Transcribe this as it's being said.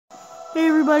Hey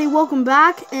everybody, welcome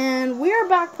back, and we are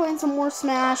back playing some more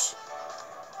Smash.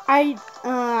 I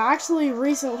actually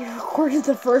recently recorded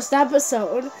the first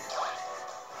episode,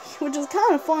 which is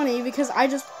kind of funny because I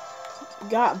just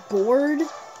got bored,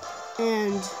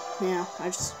 and yeah, I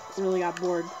just really got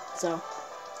bored. So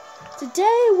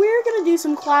today we're gonna do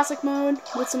some classic mode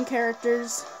with some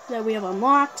characters that we have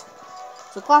unlocked.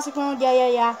 So classic mode,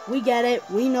 yeah, we get it,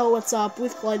 we know what's up,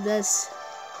 we've played this.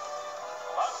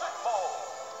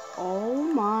 Oh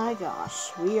my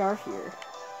gosh, we are here.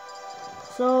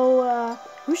 So,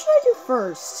 who should I do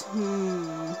first? I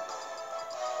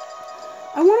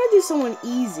want to do someone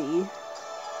easy,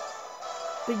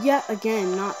 but yet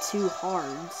again, not too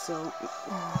hard, so...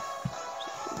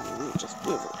 let me just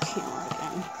move the camera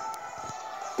again.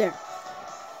 There.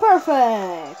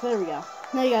 Perfect! There we go.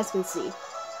 Now you guys can see.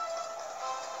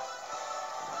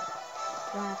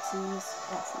 Awesome.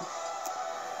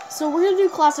 So we're going to do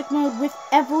classic mode with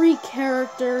every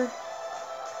character.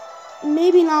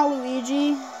 Maybe not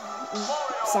Luigi,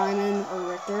 Simon, or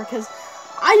Richter, because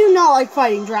I do not like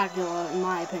fighting Dracula, in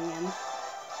my opinion.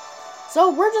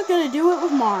 So we're just going to do it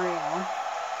with Mario.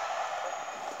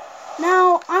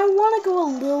 Now, I want to go a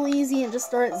little easy and just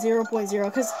start at 0.0,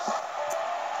 because,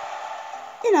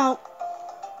 you know,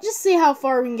 just see how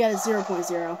far we can get at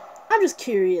 0.0. I'm just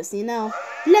curious, you know.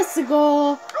 Let's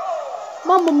go!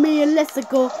 Mamma mia, let's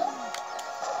go!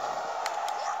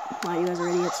 Wow, you guys are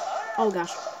idiots. Oh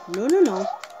gosh. No.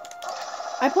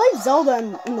 I played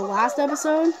Zelda in the last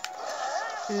episode,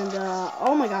 and,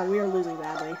 oh my god, we are losing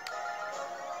badly.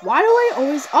 Why do I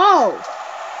always... Oh!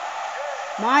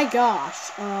 My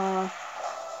gosh.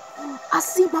 I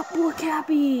see my poor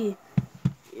Cappy!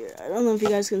 Yeah, I don't know if you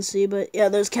guys can see, but yeah,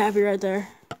 there's Cappy right there.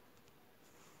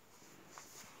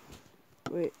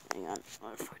 Wait, hang on.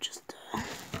 What if I just,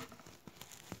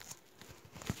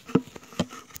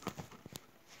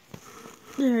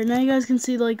 There, now you guys can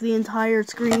see, like, the entire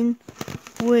screen.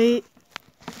 Wait.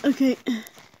 Okay.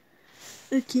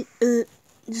 Just,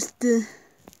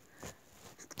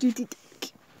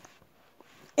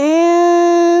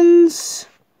 and, this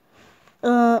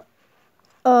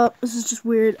is just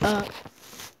weird. You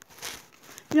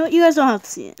know what, you guys don't have to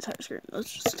see the entire screen.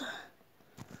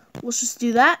 Let's just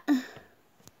do that.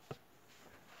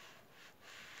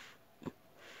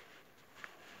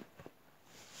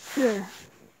 There.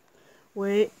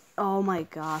 Wait, oh my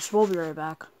gosh, we'll be right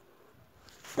back.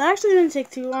 That actually didn't take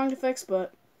too long to fix,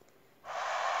 but...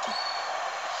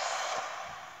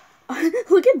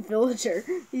 Look at Villager.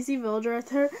 You see Villager right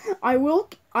there? I will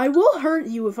hurt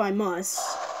you if I must.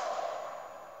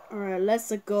 Alright, let's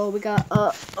go. We got,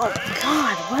 oh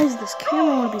god, why does this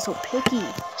camera want to be so picky?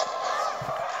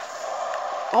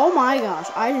 Oh my gosh,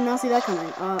 I did not see that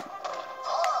coming.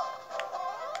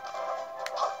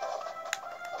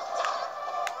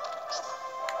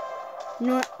 You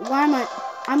know what? Why am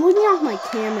I'm looking off my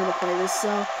camera to play this,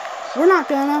 so we're not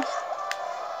gonna.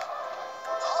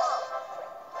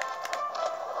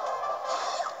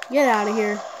 Get out of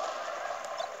here.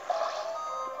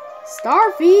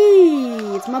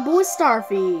 Starfy! It's my boy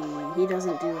Starfy. He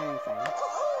doesn't do anything.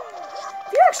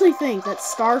 If you actually think that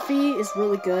Starfy is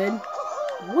really good,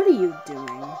 what are you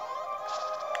doing?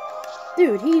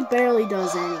 Dude, he barely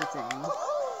does anything.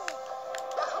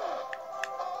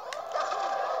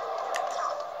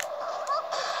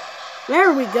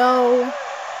 There we go.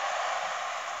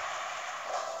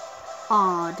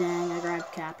 Aw, dang, I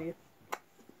grabbed Cappy.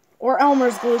 Or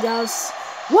Elmer's Glue Ghost.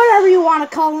 Whatever you want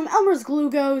to call him, Elmer's Glue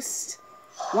Ghost.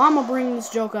 Well, I'm going to bring this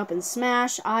joke up in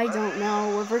Smash. I don't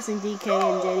know. We're versing DK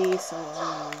and Diddy, so...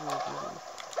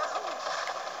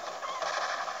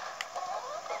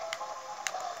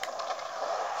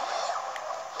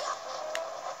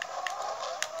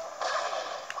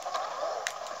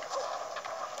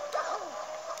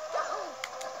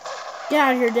 Get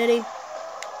out of here, Diddy.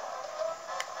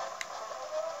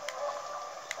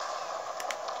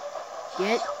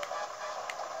 Get.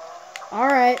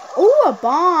 Alright. Ooh, a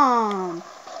bomb!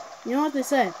 You know what they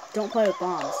say? Don't play with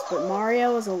bombs. But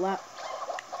Mario is allowed...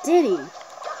 Diddy.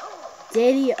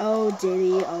 Diddy, oh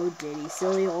Diddy, oh Diddy.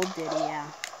 Silly old Diddy,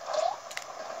 yeah.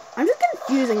 I'm just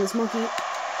confusing this monkey.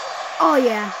 Oh,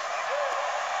 yeah.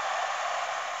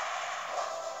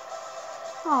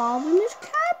 Aw, we missed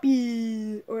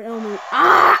Cappy. Or Elmer.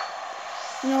 Ah!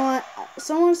 You know what?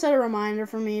 Someone set a reminder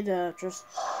for me to just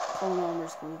call him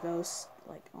Elmer's Glue Ghost.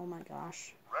 Like, oh my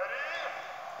gosh.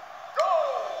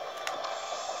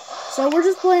 So we're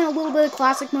just playing a little bit of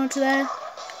classic mode today.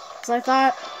 Because I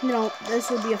thought, you know,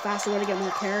 this would be a faster way to get more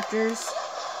characters.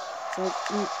 So,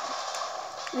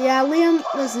 yeah, Liam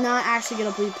is not actually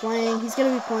going to be playing. He's going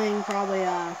to be playing probably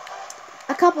a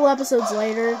couple episodes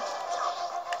later.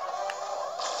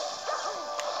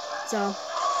 So,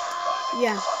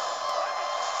 yeah.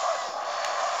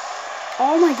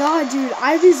 Oh my god, dude.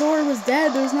 Ivysaur was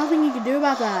dead. There was nothing you could do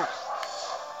about that.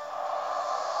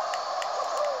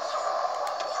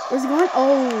 Where's he going?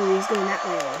 Oh, he's going that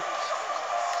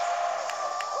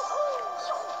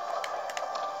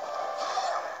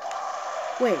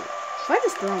way. Wait, if I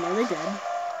just throw them, are they dead?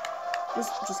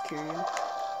 Just curious.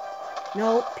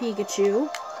 No, Pikachu.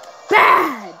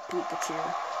 Bad Pikachu.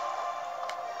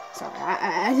 Sorry,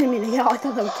 I didn't mean to yell. I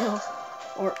thought that would kill.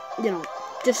 Or, you know,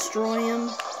 destroy him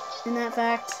in that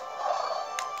fact.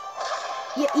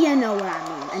 You know what I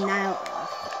mean. And now...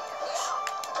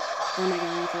 where am I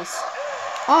going with this?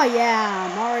 Oh,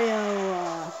 yeah, Mario.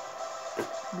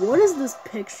 What is this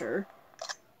picture?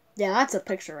 Yeah, that's a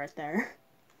picture right there.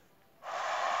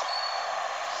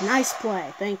 Nice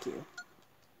play. Thank you.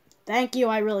 Thank you,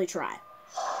 I really try.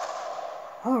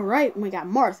 Alright, we got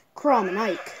Marth, Chrom, and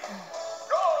Ike.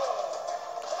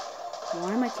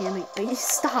 Why am I camping? Hey,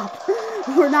 stop.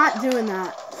 We're not doing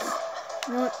that.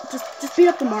 You know what? Just beat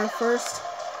up the Marth first.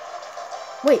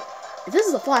 Wait, if this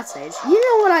is a flat stage, you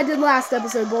know what I did last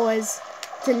episode, boys.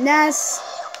 To Ness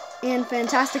and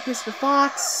Fantastic Mr.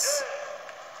 Fox.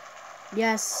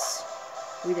 Yes,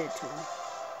 we did to him.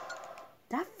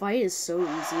 That fight is so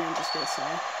easy, I'm just gonna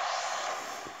say.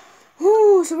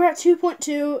 Ooh, so we're at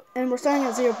 2.2, and we're starting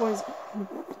at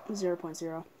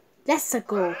 0.0. That's a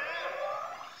goal.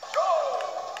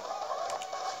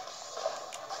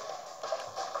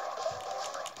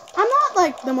 I'm not,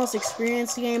 like, the most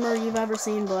experienced gamer you've ever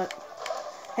seen, but,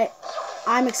 hey,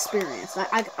 I'm experienced.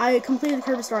 I completed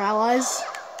Kirby Star Allies.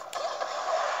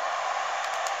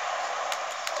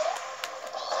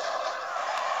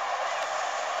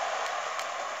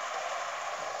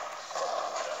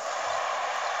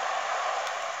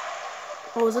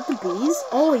 Oh, is that the bees?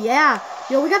 Oh, yeah.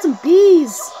 Yo, we got some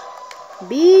bees.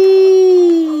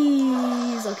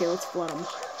 Bees. Okay, let's flood them.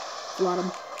 Flood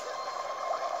them.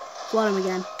 Flood him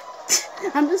again.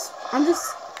 I'm just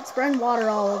spreading water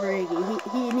all over Iggy.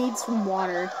 He needs some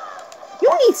water.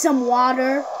 You need some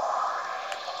water.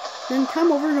 Then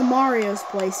come over to Mario's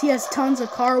place. He has tons of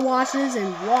car washes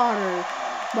and water.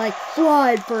 Like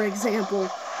Flood, for example.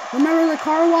 Remember the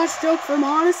car wash joke from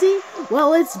Odyssey?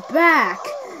 Well, it's back.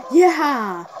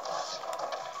 Yeah.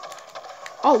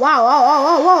 Oh, wow.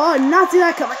 Oh, not see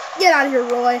that coming. Get out of here,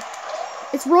 Roy.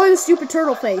 It's Roy the stupid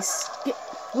turtle face.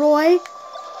 Roy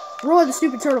the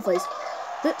stupid turtle face.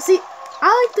 See,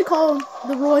 I like to call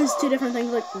the Roys two different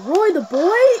things. Like, Roy the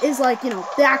boy is like, you know,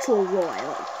 the actual Roy.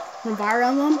 Like, from Fire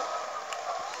Emblem.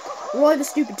 Roy the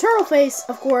stupid turtle face,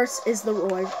 of course, is the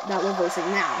Roy that we're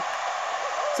voicing now.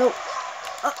 So,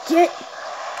 get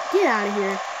out of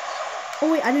here. Oh,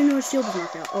 wait, I didn't know his shield was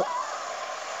knocked out. Oh.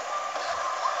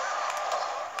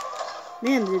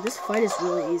 Man, dude, this fight is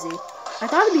really easy. I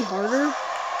thought it'd be harder,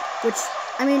 which,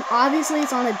 I mean, obviously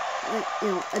it's on a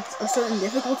certain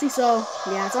difficulty, so,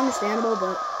 yeah, it's understandable,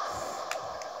 but,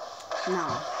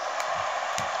 no.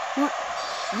 What?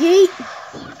 Yeet!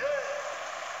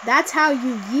 That's how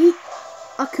you yeet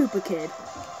a Koopa Kid.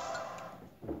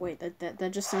 Wait,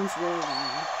 that just sounds really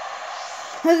wrong.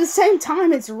 At the same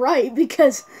time, it's right,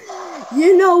 because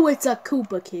you know it's a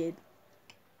Koopa Kid.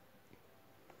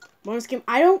 Bonus game,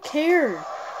 I don't care.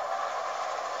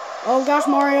 Oh gosh,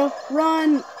 Mario,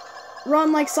 run!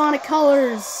 Run like Sonic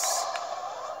Colors.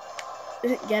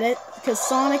 Get it? Because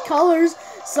Sonic Colors,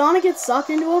 Sonic gets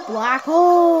sucked into a black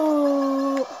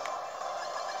hole.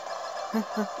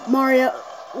 Mario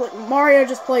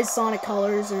just plays Sonic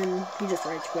Colors and he just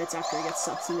rage quits after he gets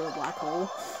sucked into a black hole.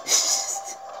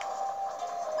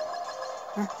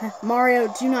 Mario,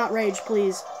 do not rage,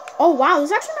 please. Oh wow,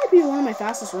 this actually might be one of my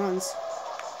fastest runs.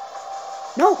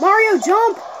 No, Mario,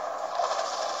 jump!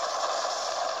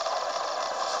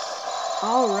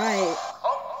 Alright.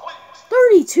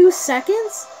 32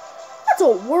 seconds? That's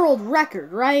a world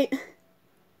record, right?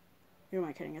 Who am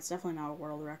I kidding? It's definitely not a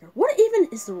world record. What even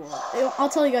is the world? I'll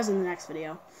tell you guys in the next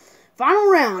video. Final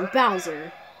round,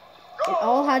 Bowser. It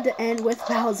all had to end with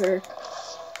Bowser.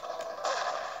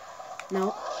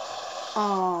 No.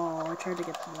 Oh, I tried to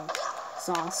get the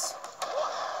sauce.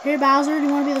 Hey, Bowser, do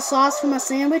you want to be the sauce for my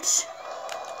sandwich?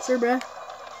 Sure, bruh.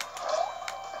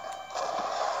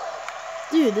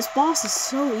 Dude, this boss is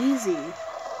so easy.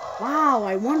 Wow,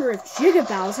 I wonder if Giga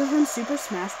Bowser from Super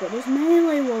Smash Bros.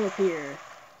 Melee will appear.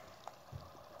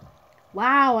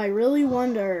 Wow, I really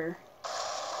wonder.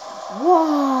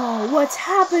 Whoa, what's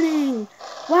happening?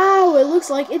 Wow, it looks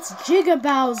like it's Giga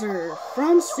Bowser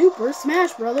from Super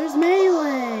Smash Bros.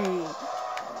 Melee.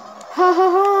 Ha ha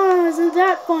ha, isn't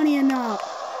that funny enough?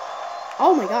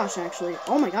 Oh my gosh, actually.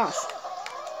 Oh my gosh.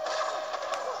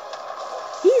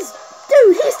 He's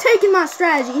taking my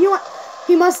strategy. You know what?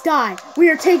 He must die. We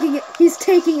are taking it. He's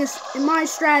taking my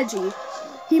strategy.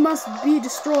 He must be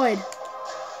destroyed.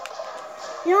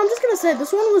 You know, I'm just gonna say,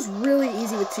 this one was really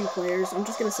easy with 2 players. I'm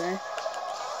just gonna say.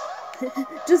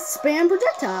 Just spam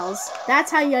projectiles.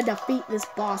 That's how you defeat this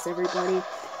boss, everybody.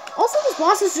 Also, this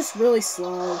boss is just really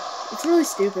slow. It's really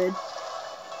stupid.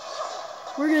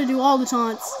 We're gonna do all the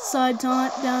taunts. Side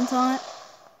taunt, down taunt.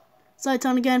 Side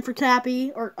taunt again for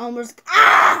Cappy. Or almost.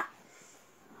 Ah!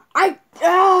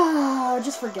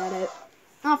 Just forget it.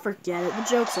 I'll forget it. The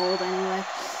joke's old anyway.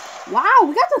 Wow,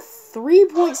 we got to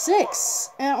 3.6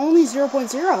 and only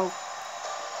 0.0.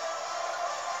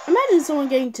 Imagine someone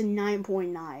getting to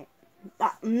 9.9.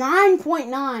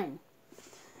 9.9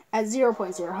 at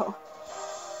 0.0.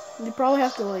 You probably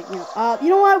have to, like, you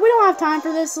know what? We don't have time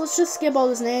for this. Let's just skip all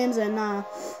these names and,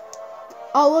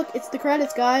 oh, look, it's the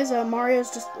credits, guys. Mario's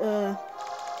just,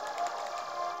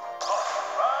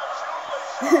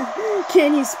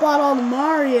 Can you spot all the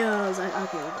Marios?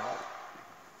 Okay, we got it.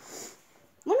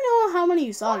 Let me know how many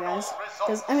you saw, guys.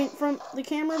 Because, I mean, from the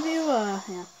camera view, yeah.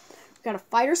 We got a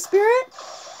fighter spirit.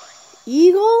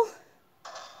 Eagle.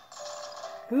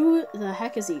 Who the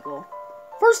heck is Eagle?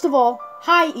 First of all,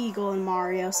 hi, Eagle and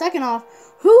Mario. Second off,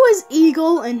 who is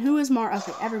Eagle and who is Mario?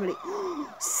 Okay, everybody.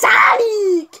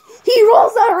 Sonic! He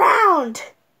rolls around!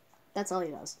 That's all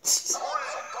he does.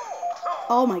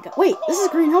 Oh my god. Wait, this is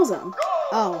Green Hill Zone.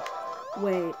 Oh,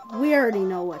 wait. We already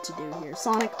know what to do here.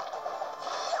 Sonic.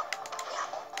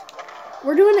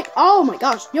 We're doing it. Oh my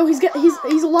gosh. Yo, he's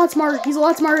a lot smarter. He's a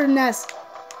lot smarter than Ness.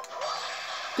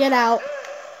 Get out.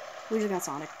 We just got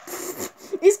Sonic.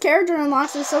 These character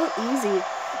unlocks are so easy.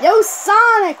 Yo,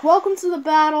 Sonic! Welcome to the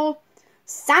battle.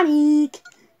 Sonic!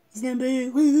 He's number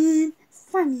 1.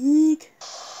 Sonic!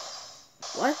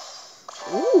 What?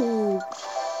 Ooh.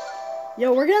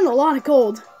 Yo, we're getting a lot of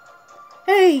gold.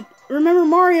 Hey, remember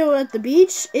Mario at the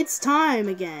beach? It's time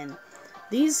again.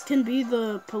 These can be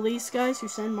the police guys who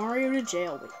send Mario to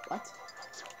jail. Wait, what?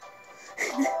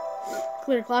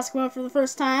 Clear classic mode for the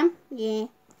first time. Yeah.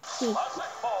 See.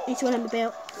 Each one on the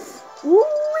belt. Ooh,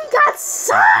 we got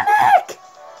Sonic!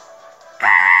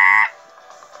 Ah!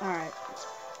 Alright.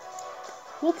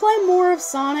 We'll play more of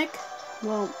Sonic.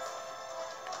 Well,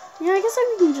 yeah, I guess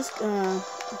we can just,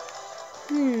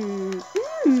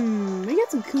 we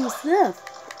got some cool stuff.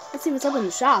 Let's see what's up in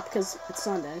the shop, because it's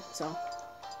Sunday, so.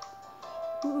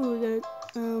 Ooh, we got,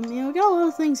 yeah, we got a lot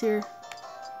of things here.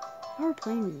 Now we're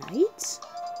playing Knights?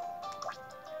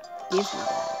 Give me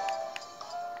that.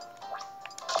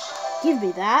 Give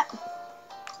me that.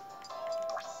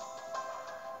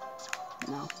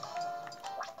 No.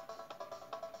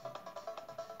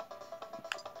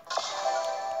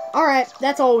 Alright,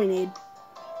 that's all we need.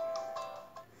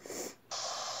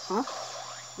 Huh?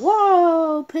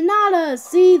 Whoa! Pinata!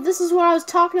 See, this is what I was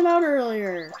talking about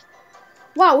earlier.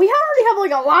 Wow, we already have,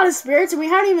 like, a lot of spirits, and we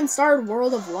haven't even started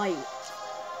World of Light.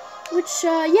 Which,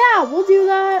 yeah, we'll do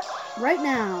that right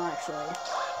now, actually.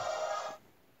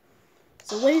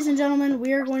 So, ladies and gentlemen,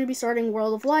 we are going to be starting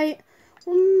World of Light.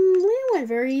 We went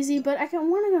very easy, but I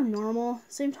want to go normal.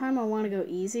 Same time, I want to go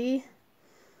easy.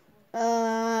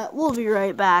 We'll be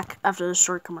right back after this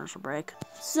short commercial break.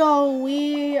 So,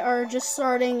 we are just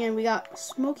starting, and we got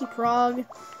Smoky Prog.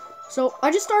 So,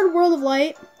 I just started World of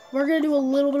Light. We're going to do a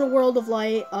little bit of World of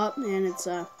Light up, and it's,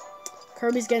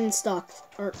 Kirby's getting stuck.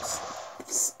 Or,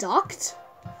 stucked?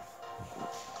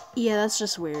 Yeah, that's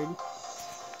just weird.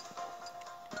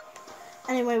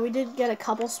 Anyway, we did get a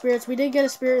couple spirits. We did get a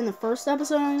spirit in the first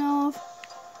episode I know of.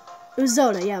 It was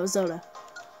Zoda. Yeah, it was Zoda.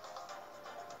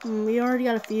 We already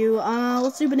got a few.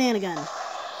 Let's do Banana Gun.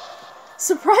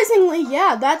 Surprisingly,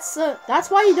 yeah, that's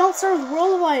why you don't start with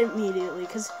World of Light immediately,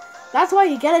 because that's why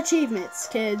you get achievements,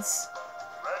 kids.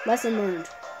 Lesson learned.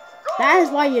 That is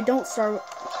why you don't start with...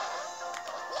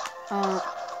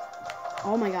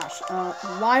 oh my gosh.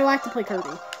 Why do I have to play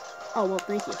Kirby? Oh, well,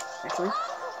 thank you, actually.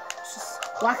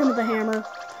 Whack him with the hammer.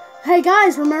 Hey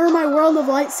guys, remember my World of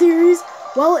Light series?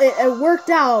 Well, it worked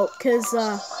out, because,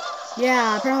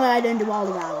 yeah, apparently I didn't do all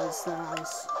the battles that I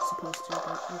was supposed to,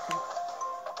 but okay.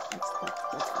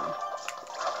 That's fine.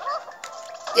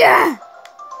 Yeah!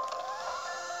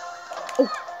 Oh!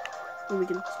 Maybe we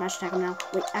can smash attack him now.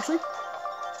 Wait, actually?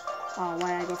 Oh,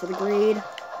 why did I go for the greed?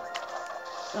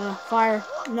 Fire.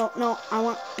 No, I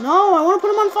want to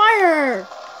put him on fire!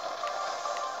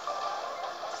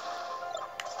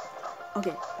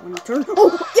 Okay, when you turn...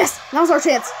 Oh, yes! Now's our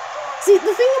chance! See,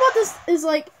 the thing about this is,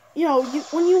 like, you know,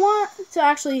 when you want to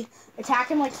actually attack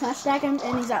him, like, smash attack him,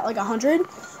 and he's at, like, 100,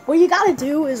 what you gotta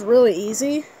do is really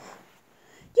easy.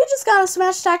 You just gotta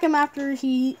smash attack him after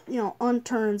he, you know,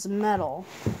 unturns metal.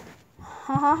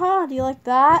 Ha ha ha, do you like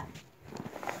that?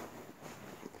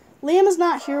 Liam is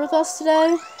not here with us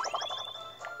today.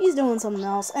 He's doing something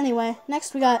else. Anyway,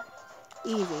 next we got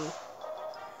Eevee.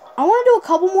 I want to do a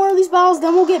couple more of these battles,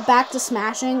 then we'll get back to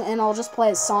smashing, and I'll just play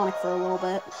as Sonic for a little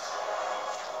bit.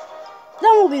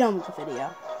 Then we'll be done with the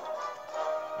video.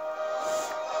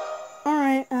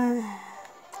 Alright,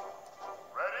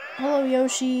 hello,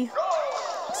 Yoshi.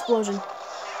 Explosion.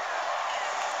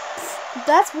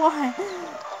 That's why.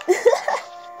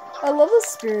 I love the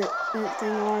spirit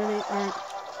thing on it. Alright.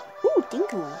 Ooh,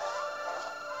 Dinko.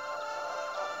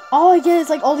 All I get is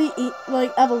like all the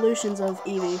like evolutions of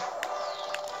Eevee.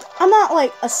 I'm not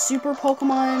like a super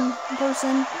Pokemon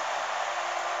person.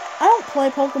 I don't play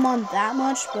Pokemon that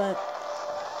much, but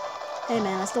hey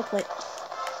man, I still play.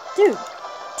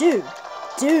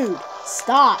 Dude,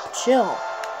 stop, chill.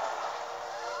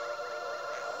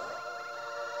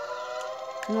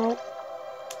 Nope.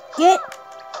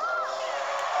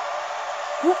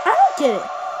 I don't get it.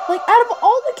 Like, out of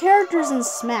all the characters in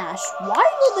Smash, why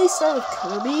would they start with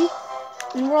Kirby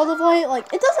in World of Light?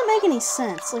 Like, it doesn't make any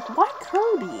sense. Like, why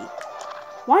Kirby?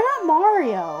 Why not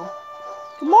Mario?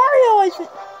 Mario, I think...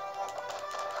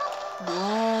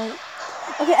 What?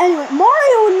 Okay, anyway,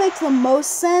 Mario would make the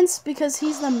most sense because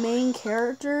he's the main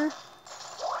character.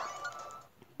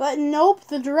 But nope,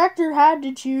 the director had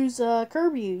to choose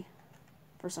Kirby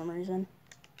for some reason.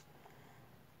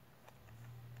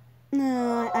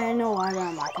 No, I know why, but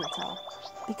I'm not going to tell.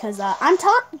 Because I'm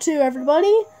talking to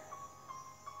everybody.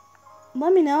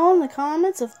 Let me know in the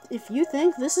comments if you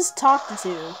think this is talking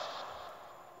to.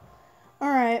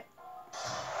 Alright.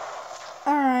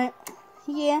 Alright.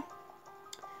 Yeah.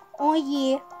 Oh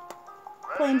yeah.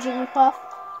 Playing Jigglypuff.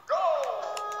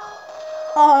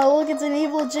 Oh, look, it's an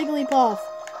evil Jigglypuff.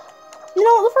 You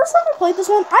know, the first time I played this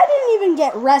one, I didn't even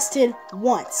get rested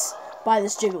once by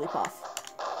this Jigglypuff.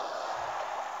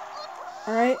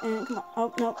 Alright, and come on.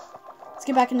 Oh, no. Let's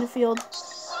get back into the field.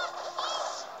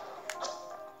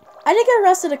 I did get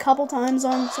arrested a couple times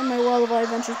on some of my World of Light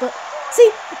adventures, but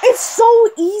see, it's so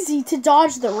easy to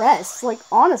dodge the rest. Like,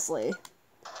 honestly.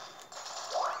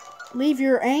 Leave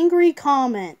your angry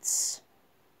comments.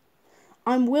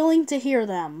 I'm willing to hear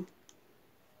them.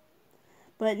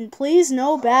 But please,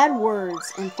 no bad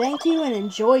words. And thank you and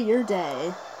enjoy your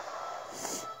day.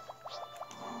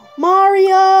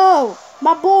 Mario!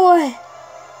 My boy!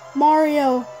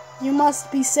 Mario, you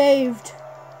must be saved.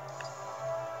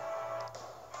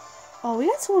 Oh, we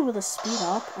got someone with a speed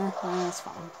up. That's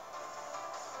fine.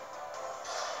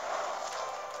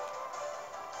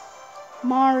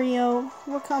 Mario,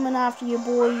 we're coming after you,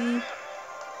 boy.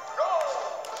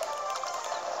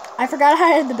 I forgot I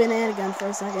had the banana gun for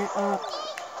a second. No,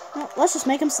 let's just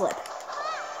make him slip.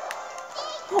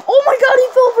 Oh my god, he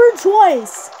fell for it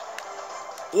twice!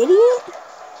 Idiot!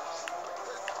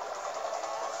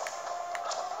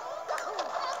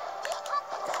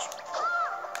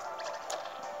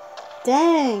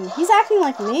 Dang, he's acting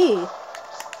like me.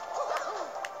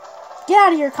 Get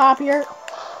out of here, copier.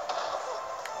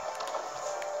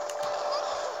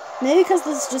 Maybe because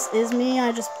this just is me,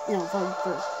 I just, you know, voted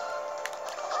for...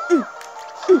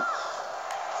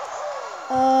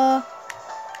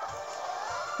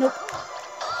 Nope.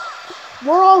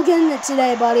 We're all getting it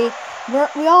today, buddy.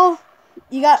 Welcome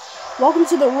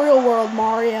to the real world,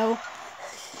 Mario.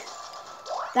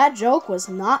 That joke was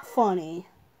not funny.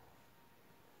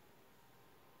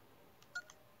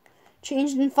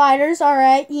 Changed in fighters,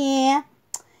 alright, yeah.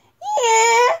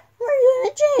 Yeah, we're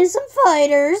gonna change some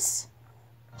fighters.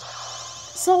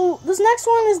 So, this next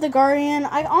one is the Guardian.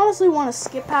 I honestly want to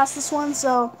skip past this one,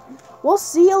 so we'll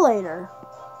see you later.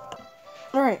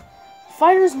 Alright,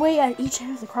 fighters wait at each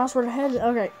end of the crossword ahead.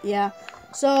 Okay, yeah.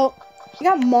 So, you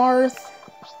got Marth,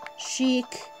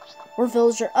 Sheik, or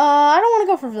Villager. I don't want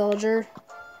to go for Villager.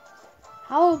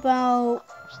 How about...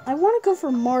 I want to go for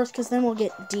Marth, because then we'll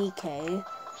get DK.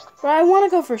 But I want to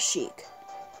go for Sheik.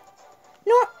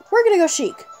 You know what? We're going to go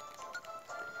Sheik.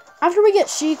 After we get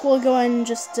Sheik, we'll go ahead and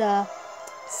just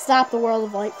stop the World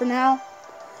of Light for now.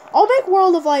 I'll make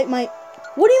World of Light my...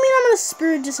 What do you mean I'm at a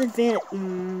spirit disadvantage?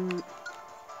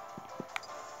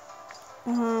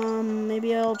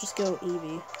 Maybe I'll just go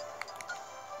Eevee.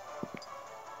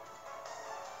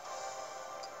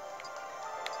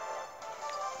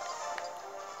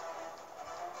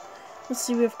 Let's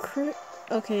see, we have crit...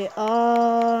 Okay,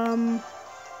 I'll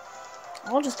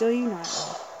just go Unite.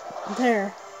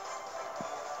 There.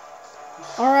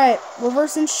 Alright,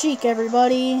 reversing Sheik,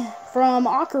 everybody. From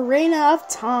Ocarina of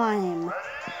Time.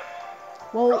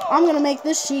 Well, I'm gonna make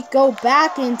this Sheik go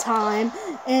back in time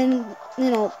and, you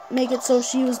know, make it so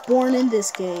she was born in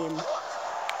this game.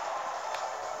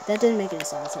 That didn't make any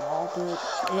sense at all,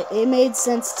 but it made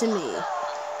sense to me.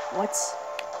 What?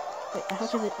 Wait, how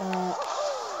could it,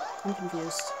 I'm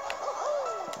confused.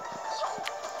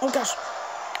 Oh gosh.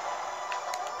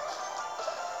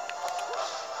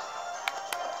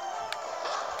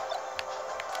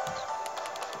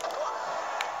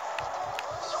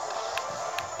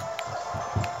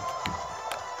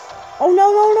 Oh,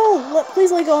 no, no, no!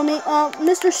 Please let go of me.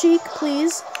 Mr. Sheik,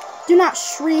 please. Do not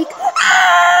shriek.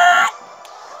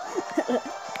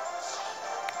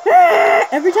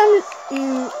 Every time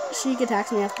Sheik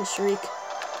attacks me, I have to shriek.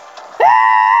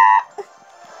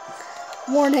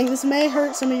 Warning, this may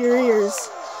hurt some of your ears.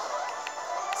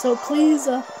 So please,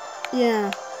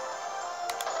 yeah.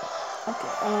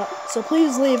 Okay, so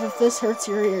please leave if this hurts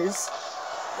your ears.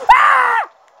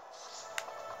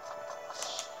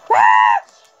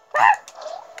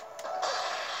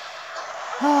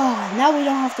 Now we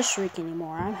don't have to shriek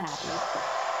anymore. I'm happy.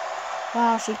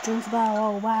 Wow, Sheik drinks battle.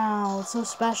 Oh, wow. It's so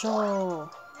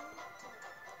special.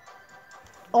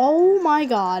 Oh, my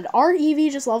God. Our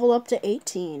Eevee just leveled up to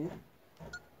 18.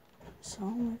 So, oh,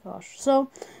 my gosh.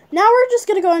 So, now we're just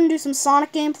going to go ahead and do some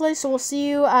Sonic gameplay. So, we'll see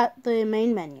you at the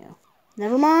main menu.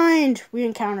 Never mind. We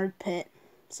encountered Pit.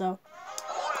 So,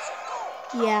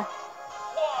 yeah.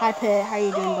 Hi, Pit. How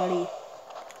you doing, buddy?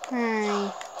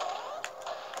 Hi.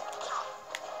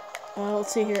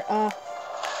 Let's see here.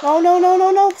 No, no, no,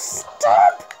 no, no.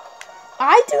 Stop!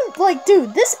 I do, like,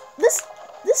 dude, this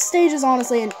stage is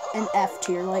honestly an F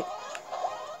tier. Like,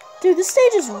 dude, this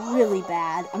stage is really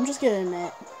bad. I'm just gonna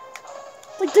admit.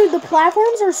 Like, dude, the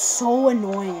platforms are so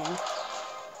annoying.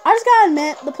 I just gotta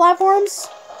admit, the platforms,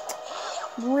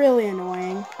 really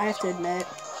annoying. I have to admit.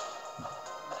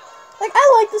 Like,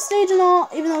 I like this stage and all,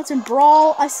 even though it's in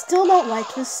Brawl. I still don't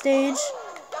like this stage.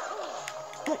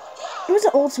 It was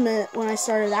the ultimate when I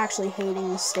started actually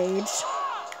hating the stage.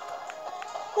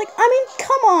 Like, I mean,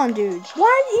 come on, dude.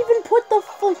 Why even put the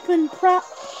flippin'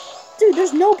 Dude,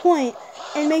 there's no point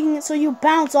in making it so you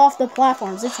bounce off the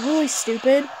platforms. It's really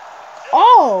stupid.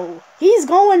 Oh, he's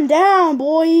going down,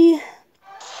 boy.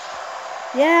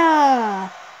 Yeah.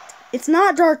 It's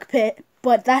not Dark Pit,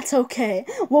 but that's okay.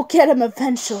 We'll get him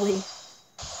eventually.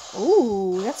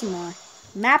 Ooh, that's more.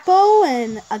 Mappo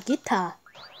and Agita.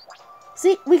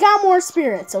 See, we got more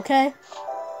spirits, okay?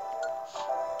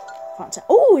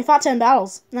 Oh, we fought 10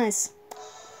 battles. Nice.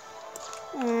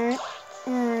 Alright.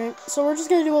 Alright. So we're just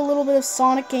going to do a little bit of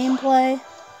Sonic gameplay.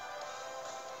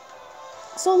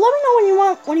 So let me know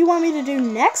when you want me to do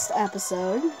next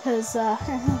episode. Because, yeah.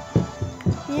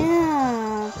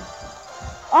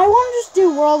 I want to just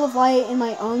do World of Light in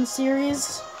my own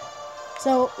series.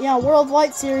 So, yeah, World of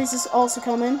Light series is also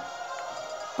coming.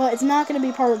 But it's not going to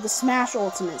be part of the Smash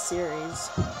Ultimate series.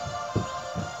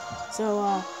 So,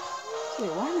 wait,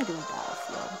 why am I doing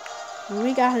Battlefield? Well,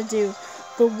 we gotta do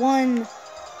the one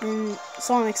in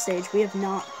Sonic stage we have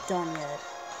not done yet.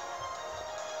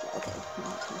 Okay,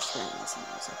 I'm streaming some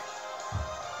music.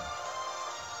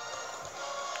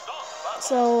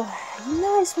 So,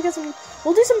 nice,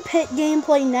 we'll do some Pit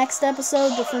gameplay next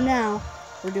episode, but for now,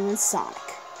 we're doing Sonic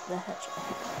the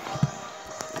Hedgehog.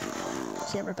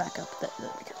 Yeah, we're back up. There we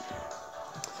go.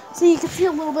 So you can see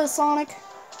a little bit of Sonic.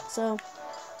 So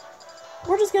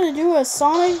we're just gonna do a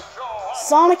Sonic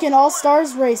and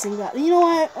All-Stars racing battle. You know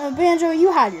what, Banjo,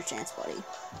 you had your chance, buddy.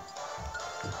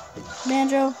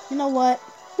 Banjo, you know what?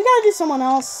 We gotta do someone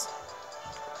else.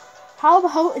 How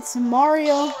about it's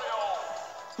Mario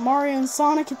and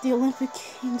Sonic at the Olympic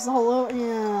Games all over?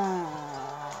 Yeah.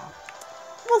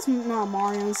 Let's not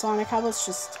Mario and Sonic. How about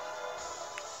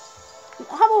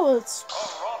it's...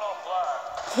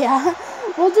 Yeah,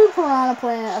 we'll do Piranha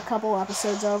Plant a couple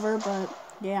episodes over, but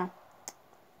yeah.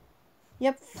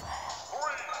 Yep.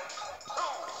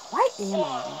 Why am I doing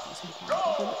this?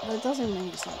 That doesn't make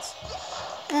any sense.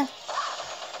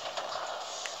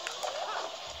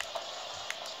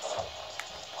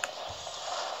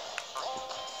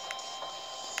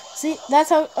 See, that's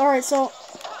how... Alright, so...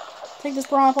 Take this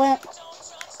Piranha Plant.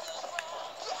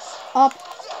 Up.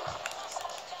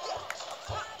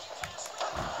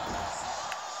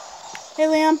 Hey,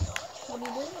 Liam. What are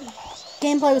you doing?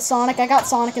 Gameplay with Sonic. I got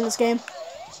Sonic in this game.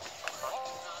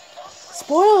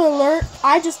 Spoiler alert,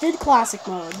 I just did Classic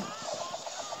mode.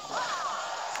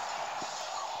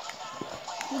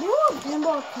 You know what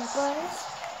Pinball Koopa is?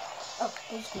 Oh,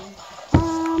 that's good.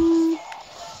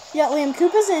 Yeah, Liam,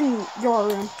 Koopa's in your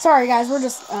room. Sorry, guys, we're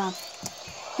just,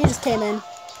 he just came in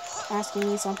asking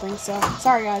me something, so,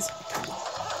 sorry, guys.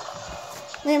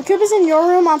 Liam, Koopa's in your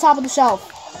room on top of the shelf.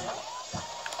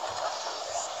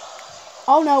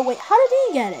 Oh, no, wait, how did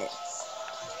he get it?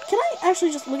 Can I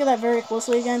actually just look at that very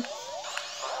closely again?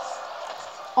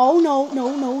 Oh, no,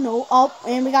 no, no, no. Oh,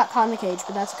 and we got caught in the cage,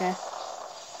 but that's okay.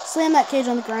 Slammed that cage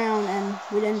on the ground, and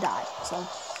we didn't die, so.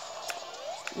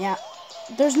 Yeah.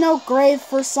 There's no grave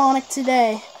for Sonic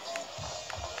today.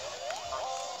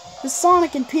 The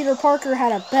Sonic and Peter Parker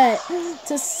had a bet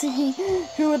to see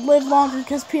who would live longer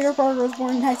because Peter Parker was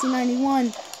born in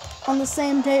 1991 on the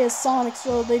same day as Sonic,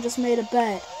 so they just made a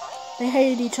bet. They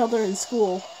hated each other in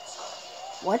school.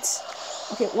 What?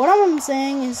 Okay, what I'm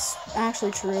saying is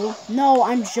actually true. No,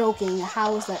 I'm joking.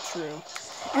 How is that true?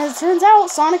 And as it turns out,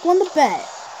 Sonic won the bet.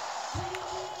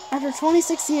 After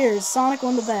 26 years, Sonic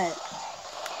won the bet.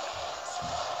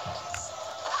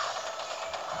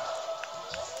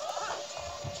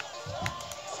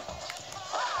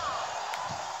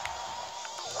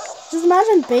 Just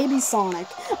imagine baby Sonic.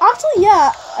 Actually,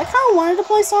 yeah, I kind of wanted to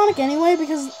play Sonic anyway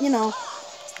because, you know,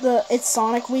 it's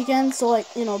Sonic weekend, so, like,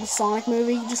 you know, the Sonic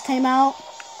movie just came out.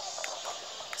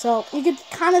 So, you could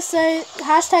kind of say,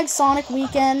 hashtag Sonic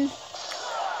weekend.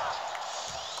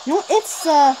 You know, it's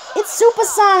Super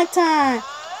Sonic time!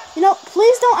 You know,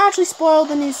 please don't actually spoil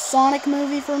the new Sonic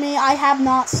movie for me. I have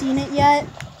not seen it yet.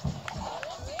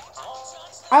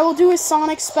 I will do a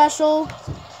Sonic special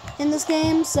in this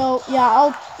game, so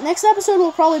yeah, next episode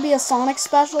will probably be a Sonic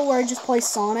special where I just play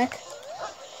Sonic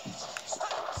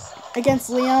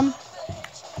against Liam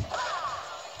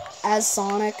as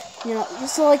Sonic. You know,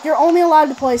 so like you're only allowed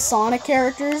to play Sonic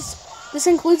characters. This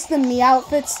includes the Mii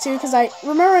outfits too, because I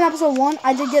remember in episode 1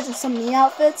 I did get some Mii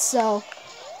outfits, so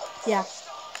yeah,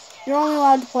 you're only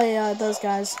allowed to play those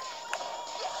guys.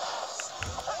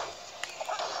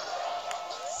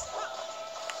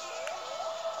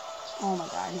 Oh my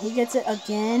god, he gets it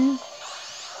again.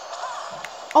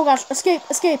 Oh gosh, escape,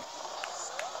 escape.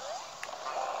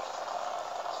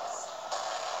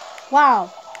 Wow.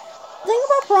 The thing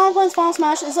about Piranha Plants Final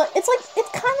Smash is it's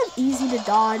kind of easy to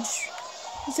dodge.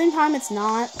 At the same time, it's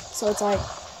not. So it's like,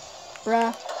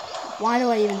 bruh, why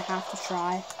do I even have to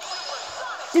try?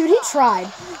 Dude, he tried.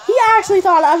 He actually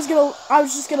thought I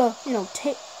was just gonna, you know,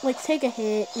 take a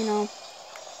hit, you know.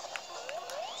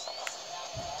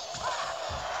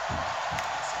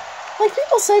 Like,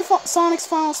 people say Sonic's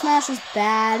Final Smash is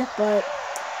bad, but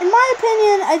in my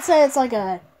opinion, I'd say it's like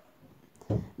a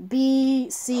B,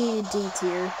 C, D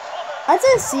tier. I'd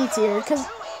say C tier, because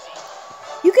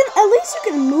at least you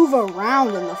can move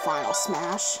around in the Final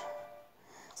Smash.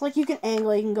 It's like you can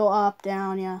angle, you can go up,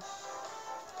 down, yeah.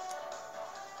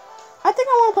 I think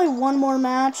I want to play one more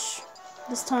match,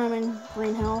 this time in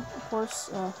Green Hill, of course.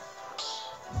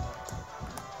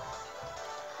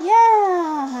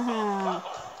 Yeah!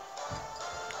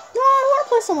 No, I want to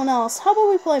play someone else. How about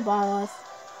we play Byleth?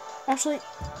 Actually,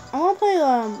 I want to play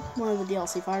one of the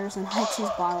DLC fighters, and I choose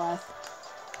Byleth.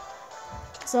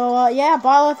 So, yeah,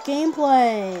 Byleth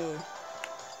gameplay.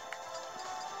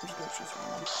 I'm just gonna choose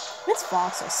random. It's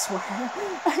Fox, I swear.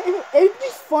 It would be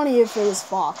funny if it was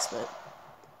Fox, but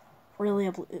really,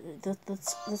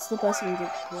 that's the best we can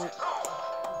get for it.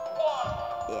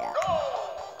 Yeah.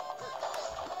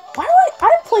 Why do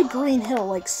I play Green Hill,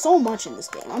 like, so much in this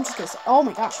game? I'm just gonna say, oh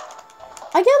my gosh.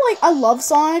 I love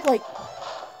Sonic, like,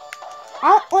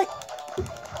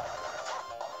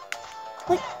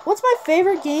 what's my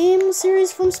favorite game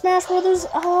series from Smash Brothers?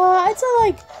 I'd say,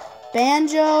 like,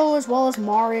 Banjo, as well as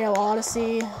Mario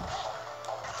Odyssey.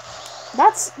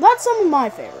 That's some of my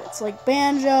favorites, like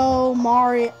Banjo,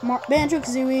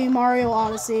 Banjo-Kazooie, Mario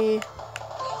Odyssey.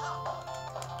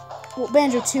 Well,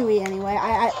 Banjo-Tooie, anyway.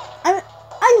 I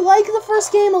like the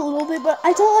first game a little bit, but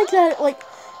I don't like that, like,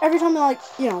 every time, like,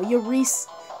 you know, you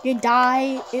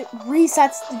die, it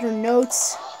resets your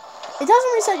notes. It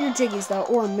doesn't reset your jiggies, though,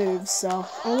 or moves, so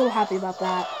I'm a little happy about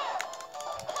that.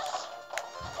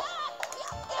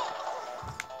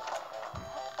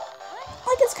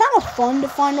 Like, it's kind of fun to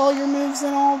find all your moves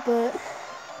and all, but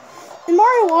in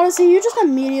Mario Odyssey, you just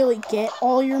immediately get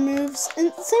all your moves,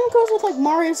 and the same goes with, like,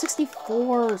 Mario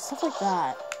 64, stuff like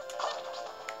that.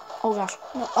 Oh gosh,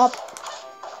 no, up.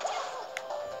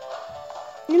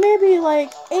 You may be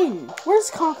like, Aiden,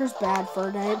 where's Conker's Bad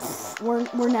Fur Day?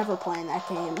 We're never playing that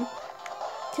game.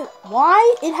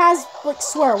 Why? It has, like,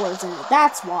 swear words in it.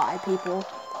 That's why, people.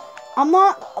 I'm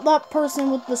not that person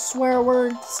with the swear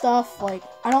word stuff. Like,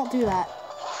 I don't do that.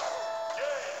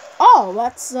 Oh,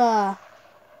 that's,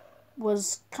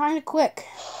 was kind of quick.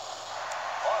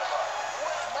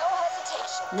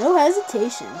 No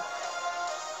hesitation.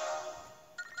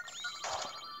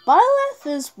 Byleth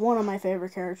is one of my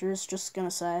favorite characters, just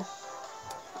gonna say.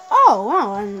 Oh,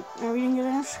 wow, and we didn't get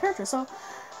an extra character, so...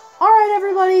 Alright,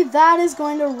 everybody, that is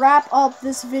going to wrap up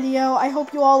this video. I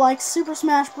hope you all like Super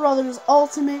Smash Bros.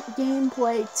 Ultimate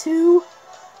Gameplay 2.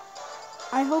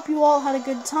 I hope you all had a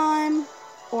good time.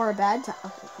 or a bad time.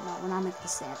 Okay, no, we're not making the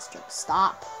stance joke.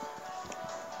 Stop.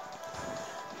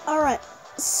 Alright,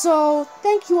 so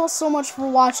thank you all so much for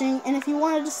watching, and if you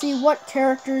wanted to see what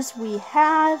characters we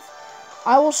have,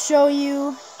 I will show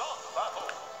you.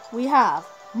 We have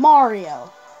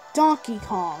Mario, Donkey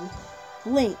Kong,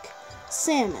 Link,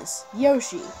 Samus,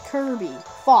 Yoshi, Kirby,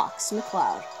 Fox,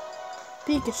 McCloud,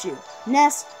 Pikachu,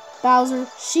 Ness, Bowser,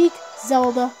 Sheik,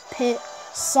 Zelda, Pit,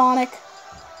 Sonic,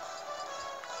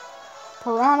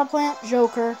 Piranha Plant,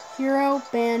 Joker, Hero,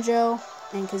 Banjo,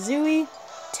 and Kazooie,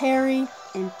 Terry,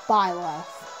 and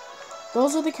Byleth.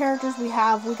 Those are the characters we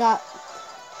have. We got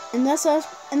in this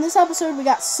episode we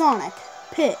got Sonic,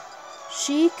 Pit,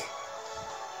 Sheik.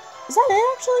 Is that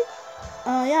it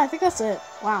actually? Yeah, I think that's it.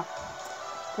 Wow.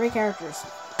 Great characters.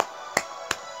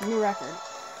 New record.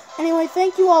 Anyway,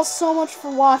 thank you all so much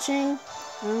for watching,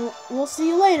 and we'll see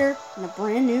you later in a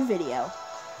brand new video.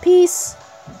 Peace!